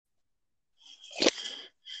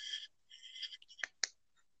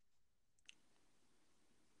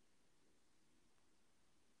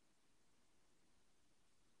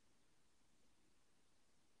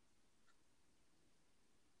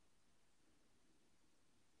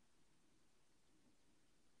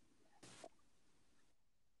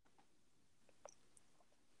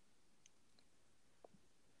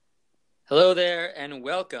Hello there, and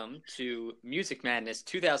welcome to Music Madness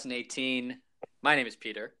 2018. My name is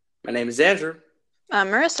Peter. My name is Andrew. I'm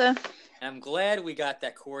Marissa. And I'm glad we got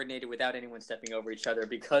that coordinated without anyone stepping over each other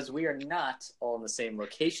because we are not all in the same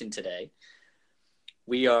location today.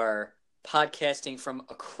 We are podcasting from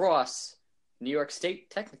across New York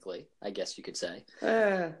State, technically, I guess you could say.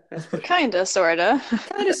 Kinda, sorta.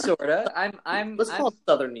 Kinda, sorta. Let's call it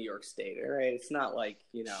Southern New York State, all right? It's not like,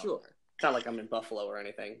 Sure. It's not like I'm in Buffalo or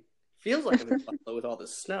anything. Feels like I'm in Buffalo with all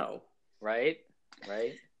this snow. Right?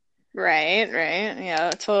 Right. Yeah,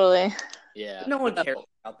 totally. Yeah. No one cares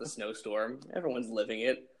about the snowstorm. Everyone's living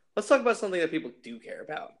it. Let's talk about something that people do care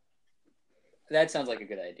about. That sounds like a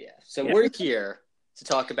good idea. So we're here to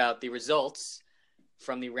talk about the results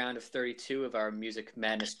from the round of 32 of our Music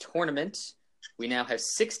Madness tournament. We now have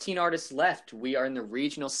 16 artists left. We are in the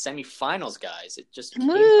regional semifinals, guys. It just came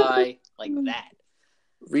by like that.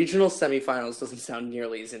 Regional semifinals doesn't sound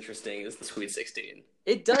nearly as interesting as the Sweet 16.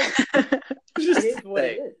 It does. It is what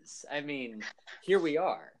it is. I mean, here we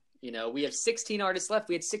are. We have 16 artists left.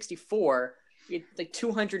 We had 64. We had like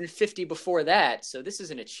 250 before that. So this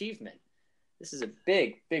is an achievement. This is a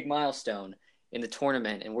big, big milestone in the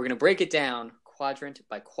tournament. And we're going to break it down quadrant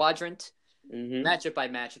by quadrant, matchup by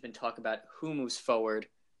matchup, and talk about who moves forward.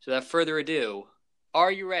 So without further ado,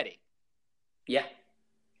 are you ready? Yeah.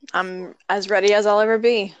 I'm as ready as I'll ever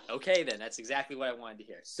be. Okay, then. That's exactly what I wanted to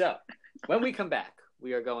hear. So when we come back,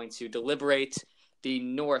 we are going to deliberate the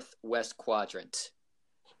Northwest Quadrant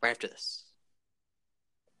right after this.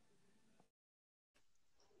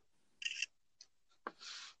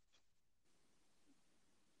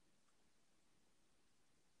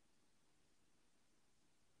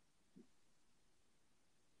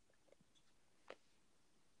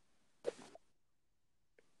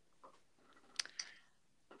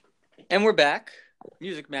 And we're back.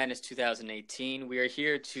 Music Madness 2018. We are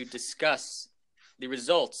here to discuss the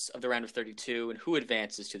results of the round of 32 and who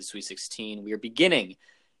advances to the Sweet 16. We are beginning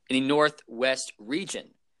in the Northwest region,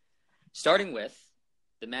 starting with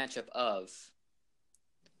the matchup of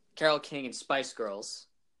Carole King and Spice Girls.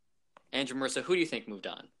 Andrew, Marissa, who do you think moved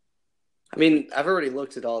on? I mean, I've already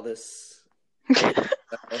looked at all this.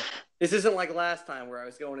 This isn't like last time where I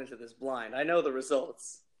was going into this blind. I know the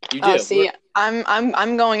results. You do. See,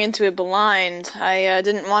 I'm going into it blind. I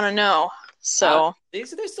didn't want to know, so there's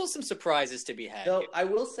still some surprises to be had. So I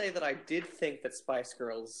will say that I did think that Spice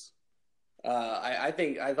Girls. I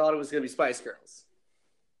thought it was going to be Spice Girls,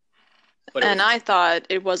 I thought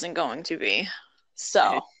it wasn't going to be.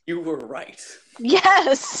 So you were right.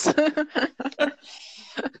 Yes.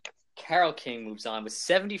 Carole King moves on with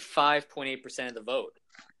 75.8% of the vote.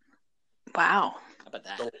 Wow. How about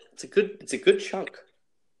that? So it's a good chunk.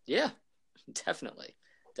 Yeah, definitely.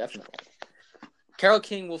 Carole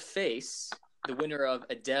King will face the winner of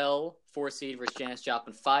Adele, 4 seed, versus Janis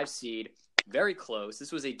Joplin, 5 seed. Very close.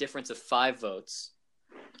 This was a difference of 5 votes.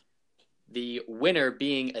 The winner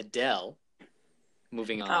being Adele.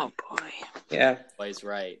 Moving on. Oh, boy. Yeah. Boy's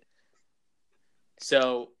right.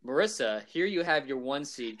 So, Marissa, here you have your 1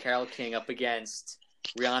 seed, Carole King, up against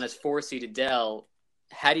Rihanna's 4 seed, Adele.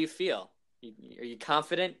 How do you feel? Are you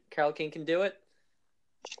confident Carole King can do it?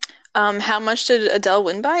 How much did Adele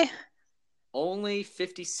win by? Only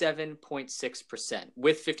 57.6%,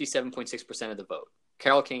 with 57.6% of the vote.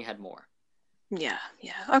 Carole King had more. Yeah.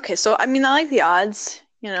 Okay, so I mean, I like the odds,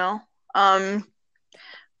 but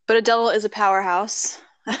Adele is a powerhouse,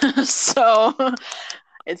 so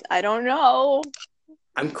I don't know.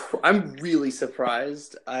 I'm really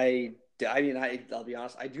surprised. I'll be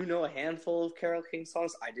honest. I do know a handful of Carole King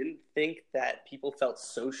songs. I didn't think that people felt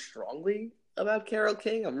so strongly about Carole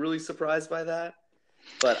King. I'm really surprised by that.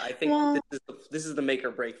 But I think this is the make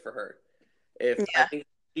or break for her. I think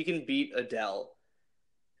she can beat Adele,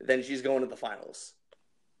 then she's going to the finals.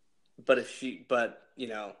 I think the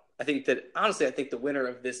winner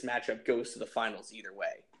of this matchup goes to the finals either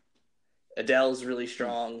way. Adele's really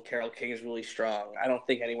strong. Carole King is really strong. I don't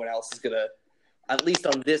think anyone else is gonna, at least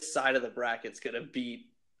on this side of the bracket, is gonna beat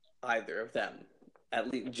either of them.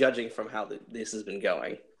 At least judging from how this has been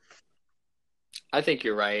going. I think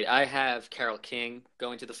you're right. I have Carole King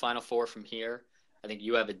going to the Final Four from here. I think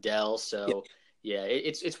you have Adele. So, yeah,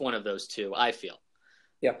 it's one of those two, I feel.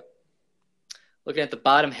 Yeah. Looking at the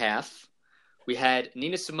bottom half, we had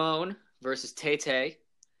Nina Simone versus Tay Tay.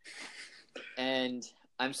 And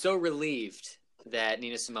I'm so relieved that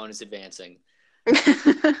Nina Simone is advancing.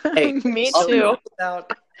 Hey, me too. I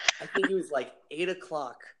think it was like 8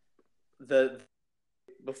 o'clock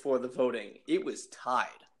before the voting. It was tied.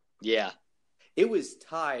 Yeah. It was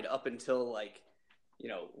tied up until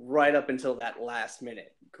right up until that last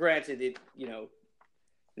minute. Granted,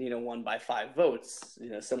 Nina won by 5 votes,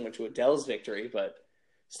 similar to Adele's victory. But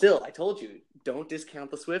still, I told you, don't discount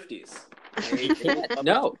the Swifties.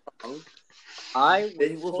 No.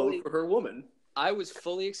 They will vote for her woman. I was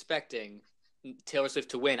fully expecting Taylor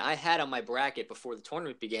Swift to win. I had on my bracket before the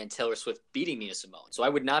tournament began Taylor Swift beating Nina Simone. So I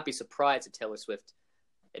would not be surprised if Taylor Swift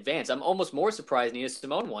advanced. I'm almost more surprised Nina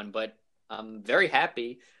Simone won, but I'm very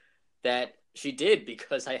happy that she did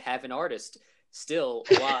because I have an artist still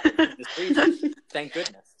alive in this region. Thank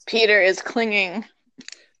goodness. Peter is clinging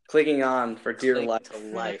on for dear life. To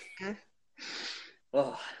life.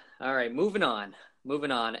 Oh, all right, moving on.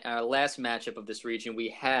 Our last matchup of this region,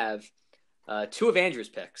 we have 2 of Andrew's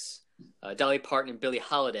picks, Dolly Parton and Billie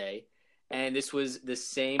Holiday. And this was the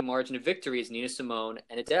same margin of victory as Nina Simone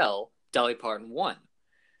and Adele. Dolly Parton won.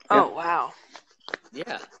 Oh, wow.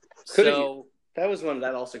 Yeah. That was one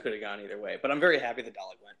that also could have gone either way. But I'm very happy that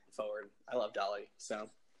Dolly went forward. I love Dolly. So,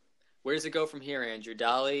 where does it go from here, Andrew?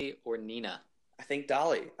 Dolly or Nina? I think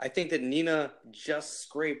Dolly. I think that Nina just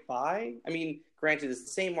scraped by. I mean, granted, it's the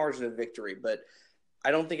same margin of victory, but I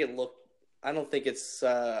don't think that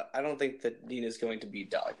Nina's going to beat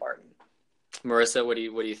Dolly Parton. Marissa, what do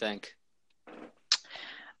you think?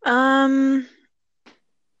 I'm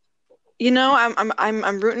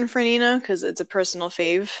rooting for Nina because it's a personal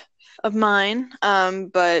fave of mine.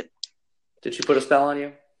 But did she put a spell on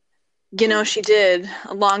you? She did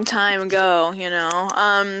a long time ago.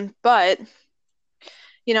 But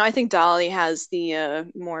I think Dolly has the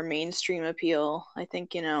more mainstream appeal. I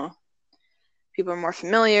think people are more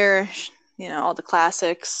familiar. All the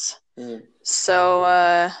classics. Mm. So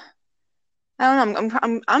I don't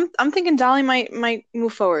know. I'm thinking Dolly might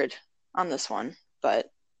move forward on this one,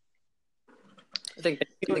 but I think that.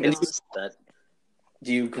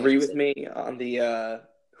 Do you agree with me on the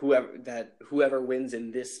whoever wins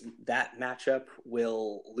in that matchup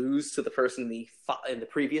will lose to the person in the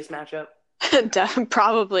previous matchup?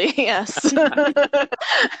 Probably, yes.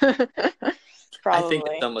 Probably. I think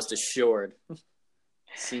it's almost assured.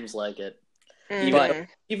 Seems like it.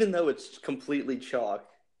 Even though it's completely chalk,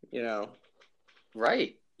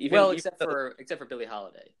 Right. Except for Billie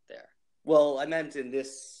Holiday there. Well, I meant in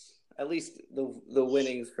this, at least the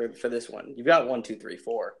winnings for this one. You've got 1, 2, 3,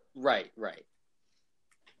 4. Right.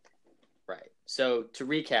 So to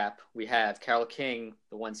recap, we have Carole King,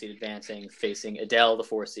 the 1 seed advancing, facing Adele, the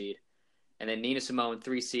 4 seed, and then Nina Simone,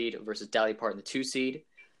 3 seed versus Dolly Parton, the 2 seed.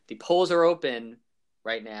 The polls are open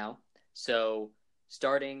right now. So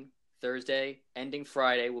starting Thursday, ending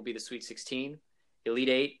Friday will be the Sweet 16. Elite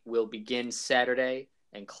 8 will begin Saturday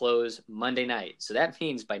and close Monday night. So that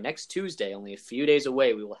means by next Tuesday, only a few days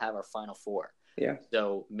away, we will have our Final 4. Yeah.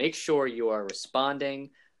 So make sure you are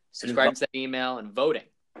responding, subscribing to that email, and voting.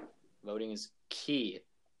 Voting is key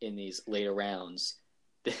in these later rounds.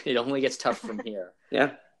 It only gets tougher from here.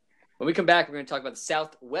 Yeah. When we come back, we're going to talk about the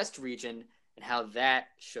Southwest region and how that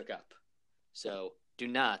shook up. So do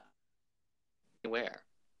not anywhere.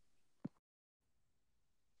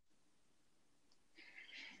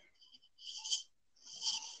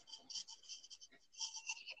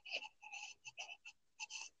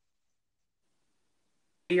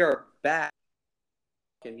 We are back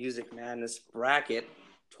in Music Madness bracket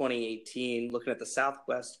 2018, looking at the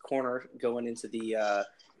southwest corner going into the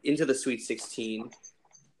Sweet 16. We've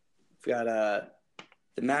got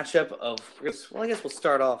the matchup of, I guess we'll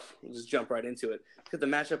start off, we'll just jump right into it. We've got the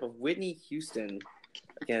matchup of Whitney Houston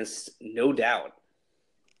against No Doubt.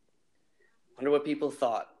 Wonder what people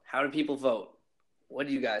thought. How did people vote? What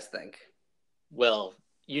do you guys think? Well,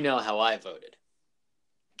 you know how I voted.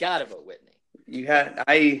 Gotta vote Whitney. You had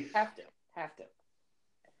have to.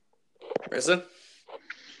 Marissa?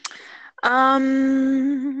 I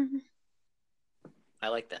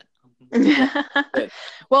like that.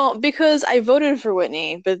 Well, because I voted for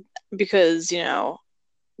Whitney, but because you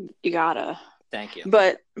gotta. Thank you.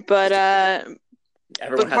 But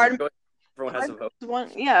everyone has a vote.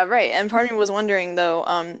 Yeah, right. And part of me was wondering though,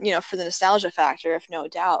 for the nostalgia factor, if No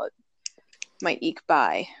Doubt might eke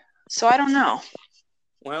by. So I don't know.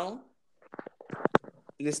 Well,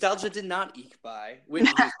 nostalgia did not eke by.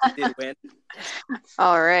 Whitney Houston did win.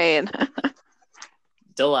 All right.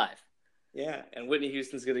 Still alive. Yeah, and Whitney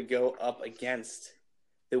Houston's going to go up against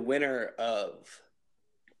the winner of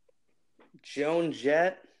Joan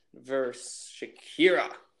Jett versus Shakira.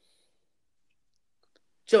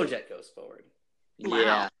 Joan Jett goes forward. Wow.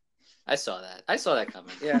 Yeah, I saw that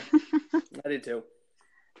coming. Yeah, I did too.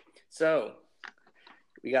 So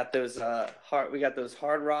we got those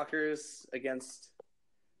hard rockers against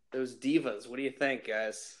those divas. What do you think,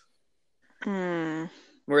 guys?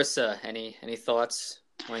 Marissa, any thoughts?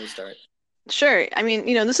 Why don't you start? Sure. I mean,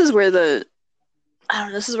 this is where I don't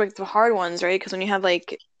know, this is like the hard ones, right? Because when you have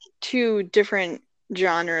like two different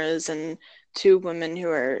genres and two women who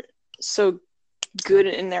are so good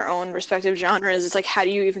in their own respective genres, it's like, how do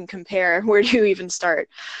you even compare? Where do you even start?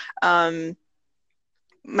 My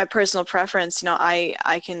personal preference,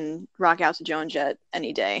 I can rock out to Joan Jett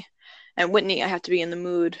any day. And Whitney, I have to be in the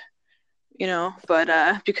mood,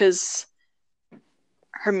 but because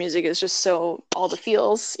her music is just so all the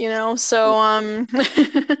feels, so I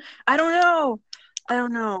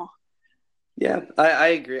don't know. Yeah, I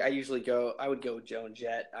agree. I would go with Joan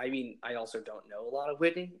Jett. I mean, I also don't know a lot of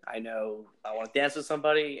Whitney. I know I Want to Dance with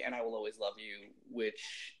Somebody and I Will Always Love You,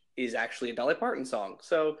 which is actually a Dolly Parton song.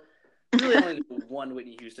 So really only know one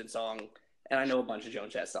Whitney Houston song, and I know a bunch of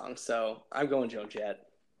Joan Jett songs. So I'm going Joan Jett.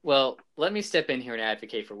 Well, let me step in here and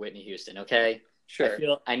advocate for Whitney Houston, okay? Sure. I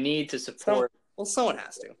feel I need to support. Someone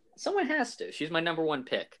has to. Someone has to. She's my number one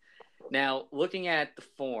pick. Now, looking at the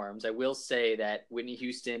forms, I will say that Whitney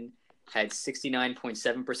Houston had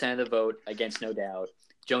 69.7% of the vote against No Doubt.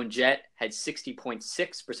 Joan Jett had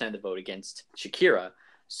 60.6% of the vote against Shakira.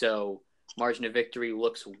 So margin of victory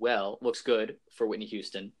looks good for Whitney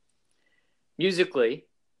Houston. Musically,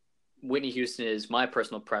 Whitney Houston is my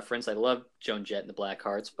personal preference. I love Joan Jett and the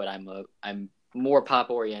Blackhearts, but I'm more pop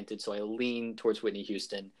oriented, so I lean towards Whitney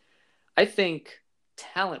Houston. I think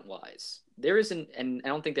talent-wise, there isn't, and I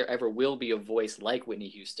don't think there ever will be a voice like Whitney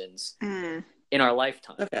Houston's in our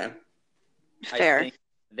lifetime. Okay. Fair. I think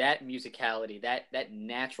that musicality, that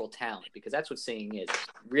natural talent, because that's what singing is,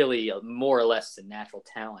 really more or less a natural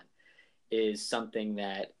talent, is something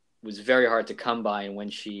that was very hard to come by. And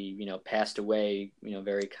when she, passed away,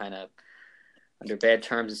 very kind of under bad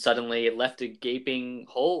terms, and suddenly it left a gaping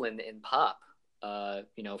hole in pop,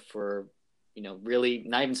 for, really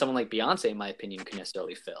not even someone like Beyonce, in my opinion, can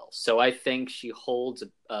necessarily fill. So I think she holds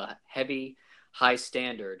a heavy, high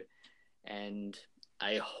standard, and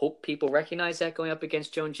I hope people recognize that going up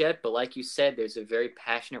against Joan Jett. But like you said, there's a very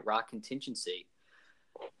passionate rock contingency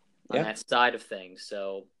on that side of things.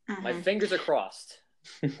 So my fingers are crossed.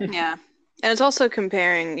 Yeah. And it's also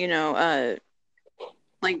comparing,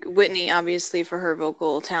 like Whitney, obviously, for her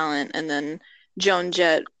vocal talent, and then Joan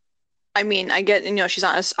Jett. I mean, I get, she's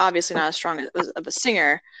obviously not as strong of a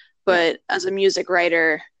singer, but as a music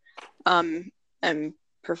writer and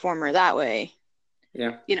performer that way,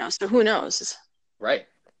 so who knows? Right.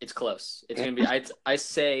 It's close. It's going to be, I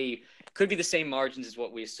say, could be the same margins as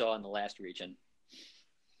what we saw in the last region.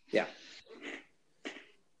 Yeah.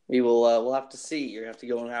 We will. We'll have to see. You're going to have to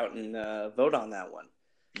go out and vote on that one.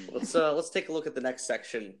 Let's take a look at the next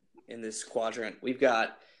section in this quadrant. We've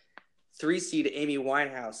got 3-seed Amy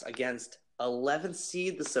Winehouse against 11th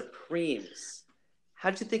seed the Supremes.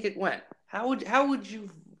 How'd you think it went? How would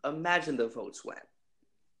you imagine the votes went?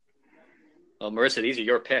 Well, Marissa, these are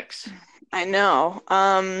your picks. I know.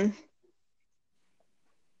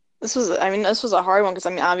 This was a hard one because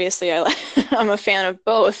obviously I'm a fan of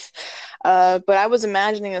both. But I was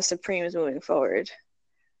imagining the Supremes moving forward.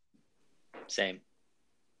 Same.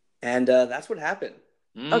 And that's what happened.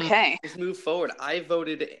 Okay. Let's move forward. I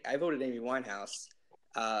voted Amy Winehouse.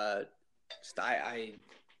 I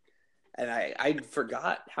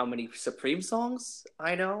forgot how many Supreme songs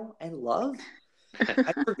I know and love.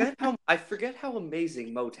 I forget how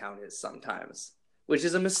amazing Motown is sometimes, which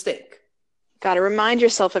is a mistake. Got to remind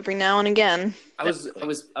yourself every now and again. I was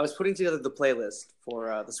putting together the playlist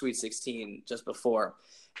for the Sweet 16 just before,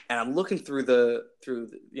 and I'm looking through the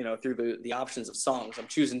options of songs. I'm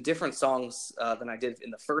choosing different songs than I did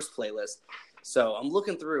in the first playlist. So I'm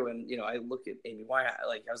looking through, and I look at Amy Winehouse.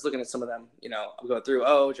 Like I was looking at some of them. I'm going through.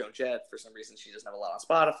 Oh, Joan Jett. For some reason, she doesn't have a lot on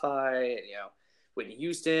Spotify. And, Whitney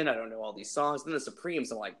Houston. I don't know all these songs. Then the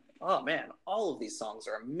Supremes. I'm like, oh man, all of these songs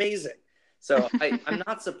are amazing. So I'm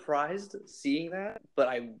not surprised seeing that, but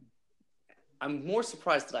I'm more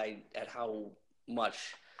surprised at how much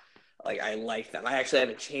I like them. I actually had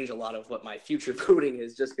to change a lot of what my future voting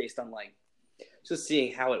is just based on just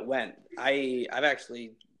seeing how it went. I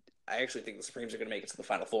actually think the Supremes are going to make it to the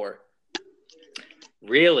Final Four.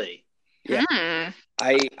 Really? Yeah.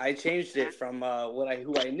 I changed it from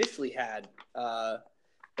who I initially had.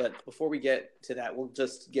 But before we get to that, we'll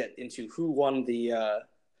just get into who won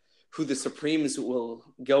who the Supremes will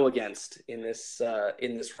go against in this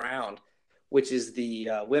round, which is the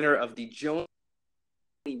winner of the Joni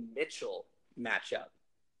Mitchell matchup.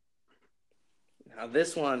 Now,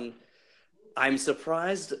 this one, I'm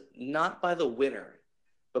surprised not by the winner,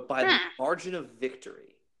 but by the margin of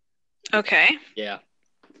victory. Okay. Yeah.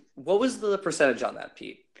 What was the percentage on that,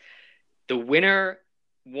 Pete? The winner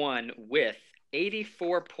won with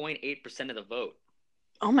 84.8% of the vote.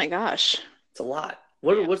 Oh my gosh. It's a lot.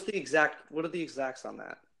 What are the exacts on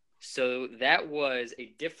that? So that was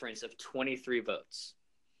a difference of 23 votes.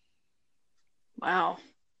 Wow.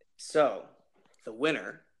 So the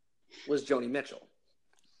winner was Joni Mitchell.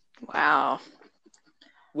 Wow.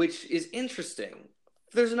 Which is interesting.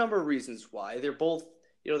 There's a number of reasons why. They're both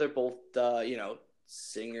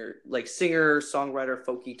singer, songwriter,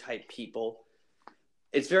 folky type people.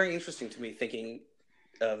 It's very interesting to me thinking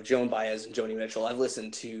of Joan Baez and Joni Mitchell. I've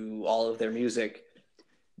listened to all of their music.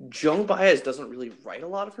 Joan Baez doesn't really write a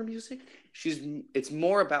lot of her music. It's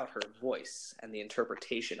more about her voice and the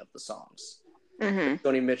interpretation of the songs. Mm-hmm.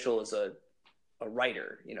 Joni Mitchell is a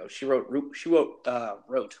writer. She wrote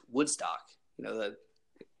Woodstock. The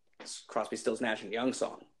Crosby, Stills, Nash and Young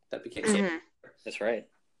song that became. Mm-hmm. That's right.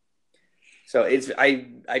 So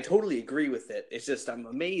I totally agree with it. It's just I'm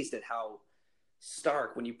amazed at how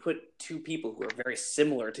stark when you put two people who are very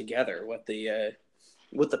similar together. What the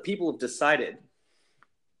people have decided.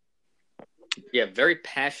 Yeah, very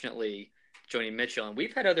passionately, Joni Mitchell, and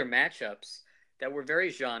we've had other matchups that were very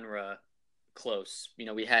genre close.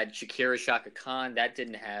 We had Shakira, Shaka Khan. That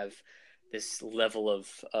didn't have this level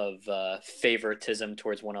of favoritism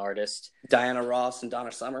towards one artist. Diana Ross and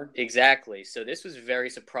Donna Summer. Exactly. So this was very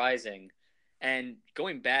surprising. And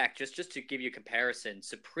going back, just to give you a comparison,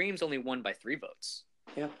 Supremes only won by 3 votes.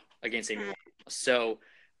 Yeah. Against Amy Winehouse. So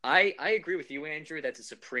I agree with you, Andrew, that the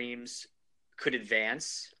Supremes could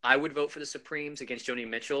advance. I would vote for the Supremes against Joni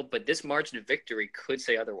Mitchell, but this margin of victory could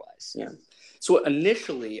say otherwise. Yeah. So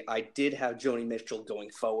initially, I did have Joni Mitchell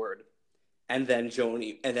going forward, and then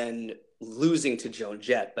losing to Joan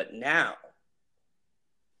Jett. But now,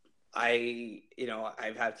 I've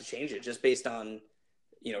had to change it just based on,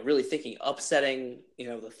 really thinking upsetting,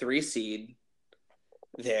 the 3 seed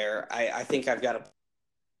there. I think I've got to.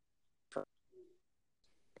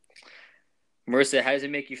 Marissa, how does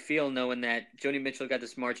it make you feel knowing that Joni Mitchell got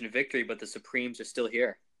this margin of victory, but the Supremes are still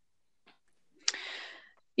here?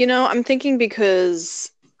 I'm thinking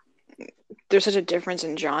because there's such a difference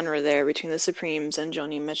in genre there between the Supremes and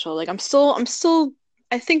Joni Mitchell. Like,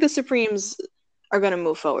 I think the Supremes are going to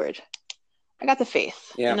move forward. I got the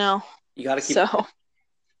faith, You got to keep. So.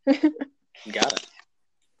 You got it.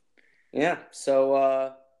 Yeah.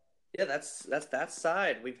 So, that's that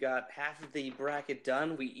side. We've got half of the bracket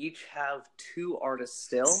done. We each have 2 artists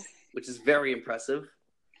still, which is very impressive.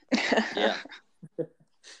 Yeah.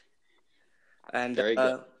 And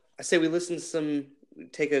I say we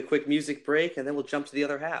take a quick music break, and then we'll jump to the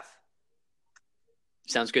other half.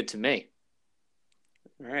 Sounds good to me.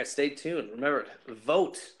 All right, stay tuned. Remember,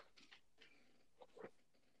 vote.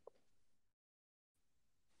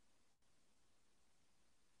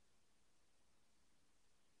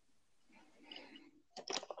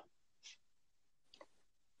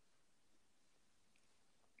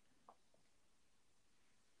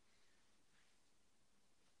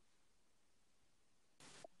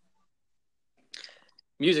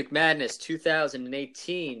 Music Madness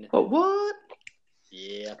 2018. What?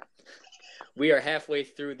 Yeah. We are halfway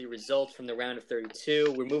through the results from the round of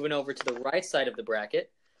 32. We're moving over to the right side of the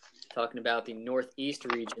bracket, talking about the Northeast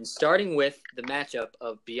region, starting with the matchup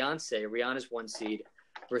of Beyonce, Rihanna's 1 seed,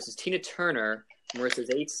 versus Tina Turner,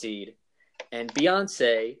 Marissa's 8 seed. And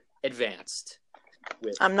Beyonce advanced.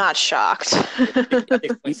 I'm not shocked.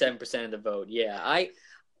 6.7% of the vote. Yeah, I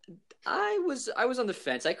was on the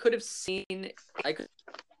fence. I could have seen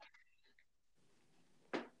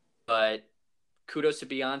but kudos to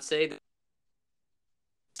Beyonce.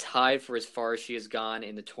 Tied for as far as she has gone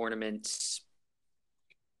in the tournament.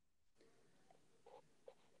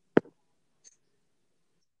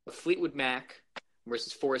 Fleetwood Mac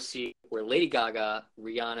versus 4 seed, where Lady Gaga,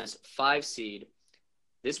 Rihanna's 5 seed.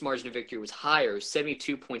 This margin of victory was higher,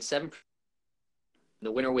 72.7%.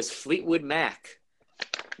 The winner was Fleetwood Mac.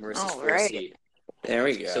 Marissa's 4 seed. There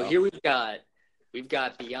we go. So here we've got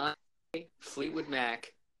Beyonce, Fleetwood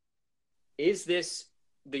Mac. Is this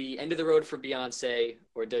the end of the road for Beyonce,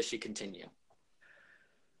 or does she continue?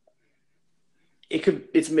 I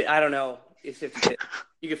don't know. It's 50.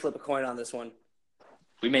 You could flip a coin on this one.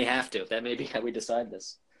 We may have to. That may be how we decide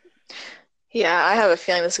this. Yeah, I have a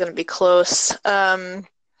feeling this is going to be close. Because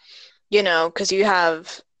you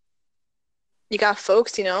got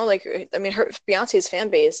folks, Beyonce's fan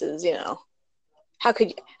base is, how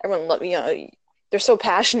could everyone love, they're so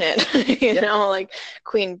passionate, like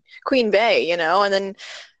Queen Bey, and then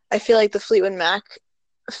I feel like the Fleetwood Mac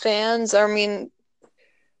fans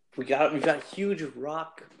we've got huge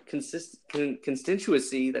rock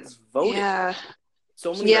constituency that's voting. Yeah.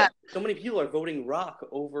 So many people are voting rock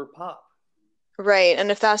over pop. Right,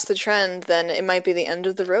 and if that's the trend, then it might be the end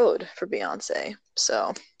of the road for Beyonce.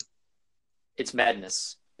 So It's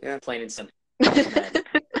madness. Yeah. Plain and simple. It's madness.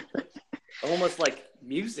 Almost like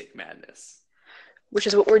music madness. Which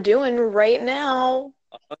is what we're doing right now.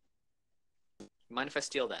 Mind if I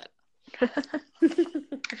steal that?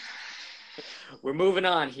 We're moving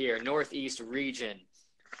on here. Northeast region.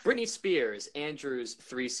 Britney Spears, Andrew's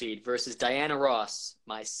 3 seed, versus Diana Ross,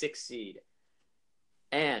 my 6 seed.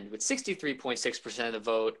 And with 63.6% of the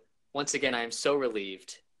vote, once again, I am so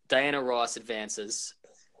relieved. Diana Ross advances.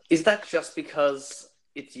 Is that just because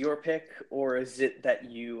it's your pick, or is it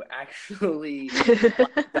that you actually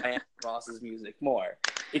like Diana Ross's music more?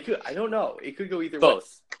 It could. I don't know. It could go either way.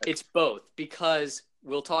 Both. It's both, because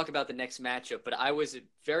we'll talk about the next matchup, but I was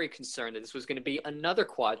very concerned that this was going to be another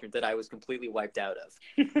quadrant that I was completely wiped out of.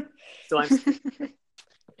 So I'm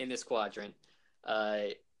in this quadrant.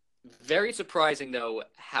 Very surprising, though,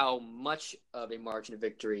 how much of a margin of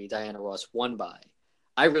victory Diana Ross won by.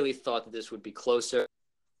 I really thought that this would be closer. I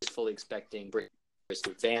was fully expecting Britney Spears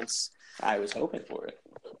to advance. I was hoping for it.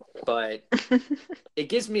 But it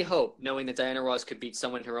gives me hope knowing that Diana Ross could beat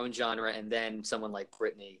someone in her own genre and then someone like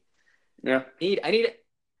Britney. Yeah. I need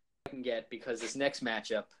I can get, because this next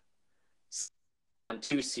matchup on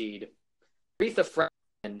 2 seed, Aretha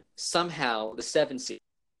Franklin, somehow the 7 seed.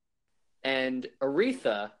 And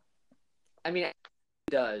Aretha, I mean,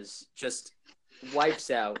 does just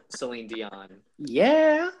wipes out Celine Dion.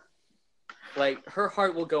 Yeah. Like, her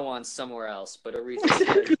heart will go on somewhere else, but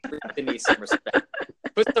Aretha needs some respect.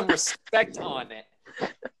 Put some respect on it.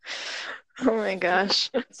 Oh my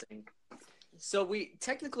gosh. So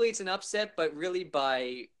technically it's an upset, but really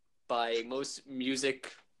by most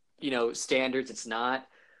music, standards, it's not.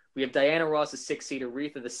 We have Diana Ross, the 6 seed,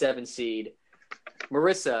 Aretha, the 7 seed.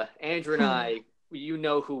 Marissa, Andrew, and I, you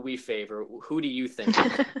know who we favor. Who do you think?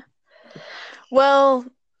 Well,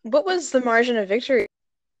 what was the margin of victory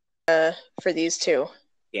for these two?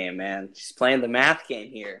 Yeah, man. She's playing the math game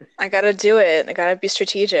here. I gotta do it. I gotta be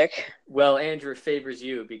strategic. Well, Andrew favors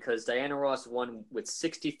you because Diana Ross won with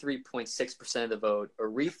 63.6% of the vote.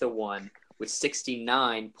 Aretha won with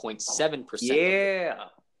 69.7%. Yeah.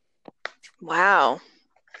 Wow.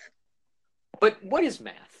 But what is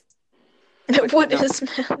math? What is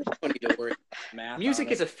math? Don't need to worry about math. Music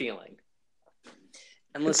is a feeling.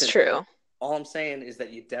 And listen, It's true. all I'm saying is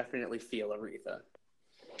that you definitely feel Aretha.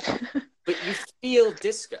 But you feel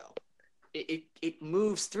disco. It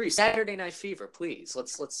moves through. Saturday Night Fever, please.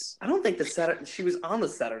 Let's. I don't think she was on the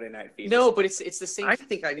Saturday Night Fever. No, but it's the same. I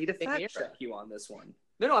think I need to thing fact here. check you on this one.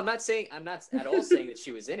 No, I'm not at all saying that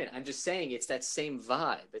she was in it. I'm just saying it's that same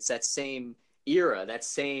vibe. It's that same era. That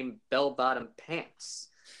same bell-bottom pants.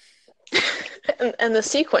 and the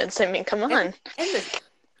sequence. I mean, come on. And the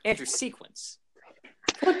Andrew sequence.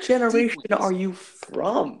 What generation are you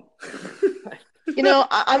from?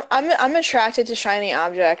 I'm attracted to shiny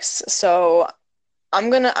objects, so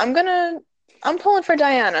I'm pulling for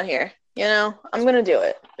Diana here. I'm gonna do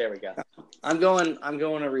it. There we go. I'm going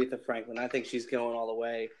Aretha Franklin. I think she's going all the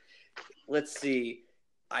way. Let's see.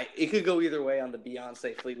 It could go either way on the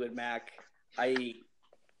Beyonce Fleetwood Mac. I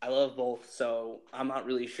love both, so I'm not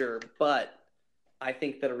really sure, but I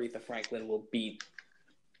think that Aretha Franklin will beat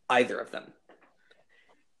either of them.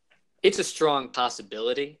 It's a strong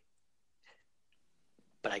possibility,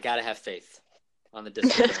 but I gotta have faith on the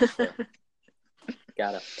disco.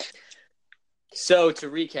 Gotta. So to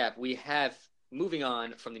recap, we have, moving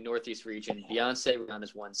on from the Northeast region, Beyonce,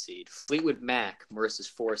 Rihanna's 1 seed, Fleetwood Mac, Marissa's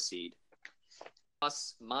 4 seed,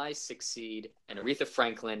 Ross, my 6 seed, and Aretha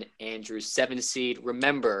Franklin, Andrew's 7 seed.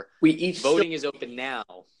 Remember, voting is open now.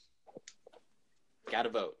 Gotta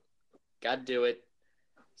vote. Gotta do it.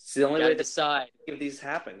 It's the only way to decide if these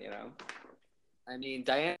happen, I mean,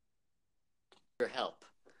 Diana, your help.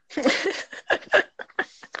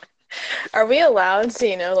 Are we allowed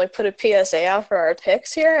to, put a PSA out for our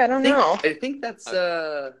picks here? I don't know. I think that's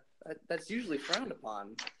usually frowned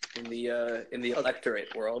upon in the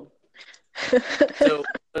electorate world. So,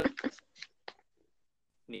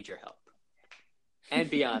 need your help. And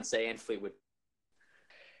Beyonce and Fleetwood.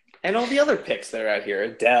 And all the other picks that are out here.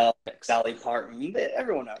 Adele, Dolly Parton.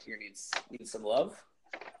 Everyone out here needs some love.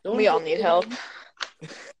 We all need help.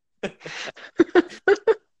 And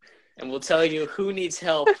we'll tell you who needs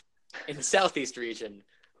help in the Southeast region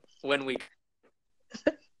when we...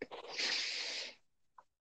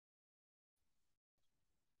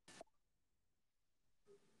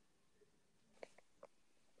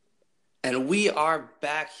 And we are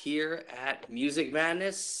back here at Music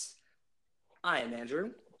Madness. I am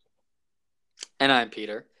Andrew. And I'm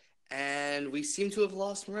Peter. And we seem to have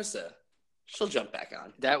lost Marissa. She'll jump back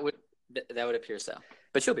on. That would appear so.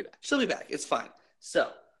 But she'll be back. She'll be back. It's fine.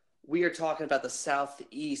 So, we are talking about the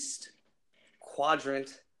Southeast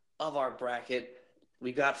quadrant of our bracket.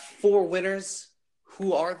 We got 4 winners.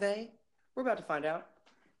 Who are they? We're about to find out.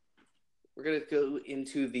 We're going to go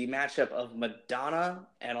into the matchup of Madonna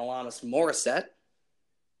and Alanis Morissette.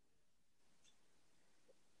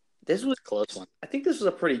 This was a close one. I think this was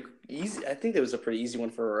a pretty easy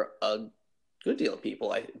one for a good deal of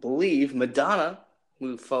people. I believe Madonna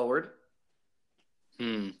moved forward.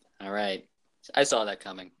 All right. I saw that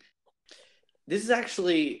coming. This is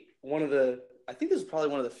actually I think this is probably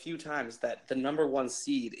one of the few times that the number 1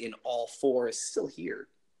 seed in all 4 is still here.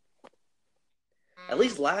 At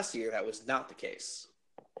least last year, that was not the case.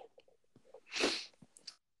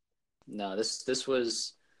 No, this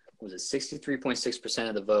was it 63.6%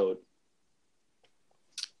 of the vote.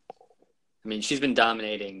 I mean, she's been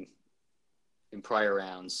dominating in prior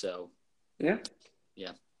rounds, so yeah.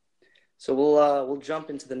 So we'll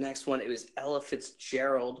jump into the next one. It was Ella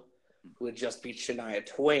Fitzgerald, who had just beat Shania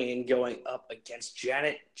Twain, going up against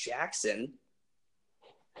Janet Jackson.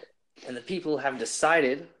 And the people have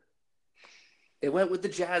decided it went with the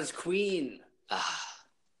Jazz Queen.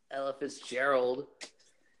 Ella Fitzgerald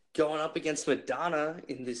going up against Madonna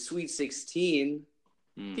in the Sweet 16.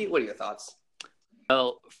 Pete, what are your thoughts?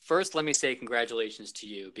 Well, first, let me say congratulations to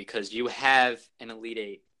you because you have an Elite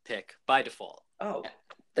Eight pick by default. Oh,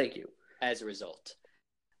 thank you. As a result,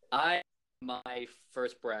 my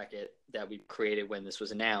first bracket that we created when this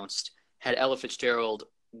was announced had Ella Fitzgerald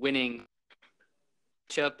winning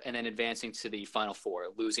matchup and then advancing to the Final Four,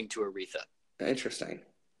 losing to Aretha. Interesting.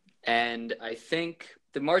 And I think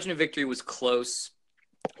the margin of victory was close.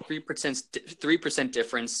 3%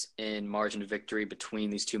 difference in margin of victory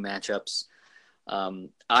between these two matchups.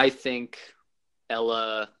 I think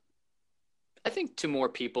Ella, to more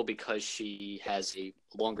people because she has a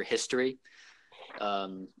longer history,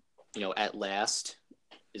 at last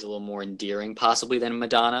is a little more endearing possibly than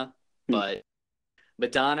Madonna. But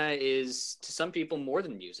Madonna is to some people more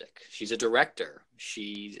than music. She's a director.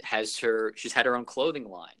 She's had her own clothing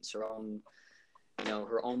lines, her own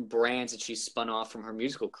brands that she's spun off from her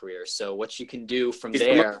musical career. So what she can do from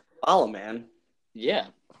there. Follow, man. Yeah.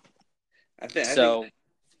 I think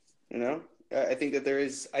that there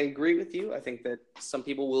is. I agree with you. I think that some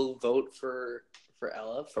people will vote for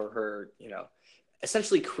Ella for her,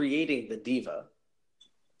 essentially creating the diva.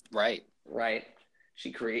 Right.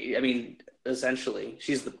 Essentially,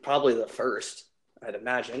 she's probably the first, I'd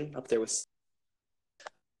imagine, up there with.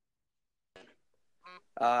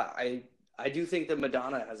 I do think that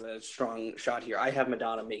Madonna has a strong shot here. I have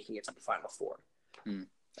Madonna making it to the Final Four.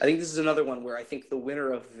 I think this is another one where I think the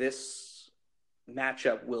winner of this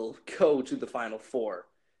matchup will go to the Final Four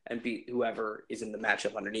and beat whoever is in the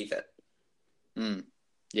matchup underneath it.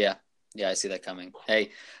 Yeah, I see that coming. Hey,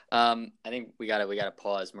 I think we gotta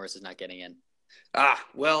pause. Marissa's not getting in.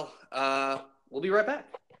 We'll be right back.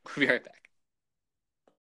 We'll be right back.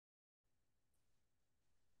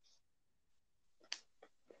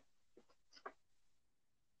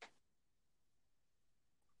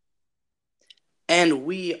 And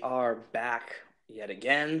we are back yet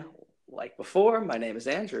again. Like before, my name is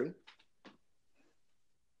Andrew.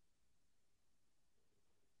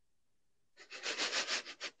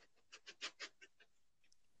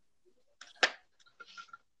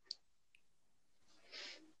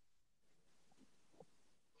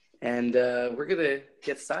 And we're going to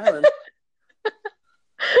get silent.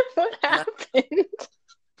 What happened?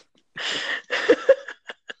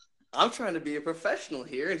 I'm trying to be a professional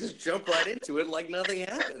here and just jump right into it like nothing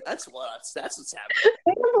happened. That's what's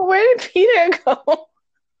happening. Where did Peter go?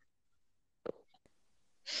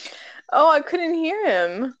 Oh, I couldn't hear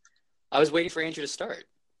him. I was waiting for Andrew to start.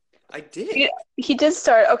 I did. He did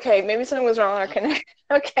start. Okay, maybe something was wrong with our connection.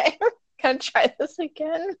 Okay, gonna try this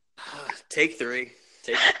again. Take 3.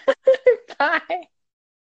 Bye.